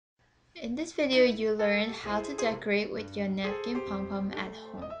In this video, you learn how to decorate with your napkin pom pom at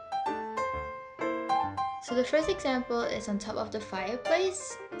home. So the first example is on top of the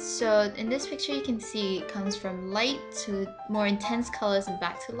fireplace. So in this picture you can see it comes from light to more intense colors and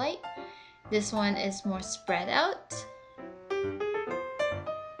back to light. This one is more spread out.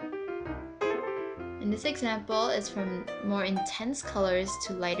 In this example, it's from more intense colors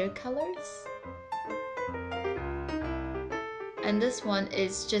to lighter colors. And this one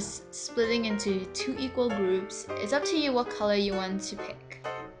is just splitting into two equal groups. It's up to you what color you want to pick.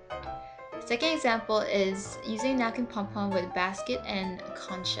 The second example is using napkin pom pom with basket and a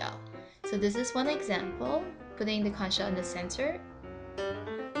conch shell. So this is one example, putting the conch shell in the center.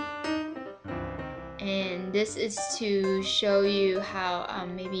 And this is to show you how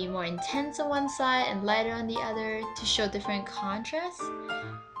maybe more intense on one side and lighter on the other to show different contrasts.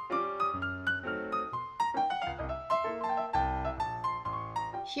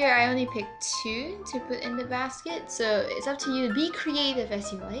 Here I only picked two to put in the basket, so it's up to you to be creative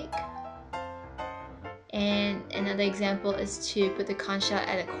as you like. And another example is to put the conch shell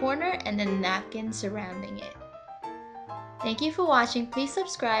at a corner and then a napkin surrounding it. Thank you for watching. Please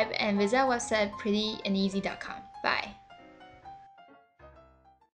subscribe and visit our website prettyandeasy.com. Bye!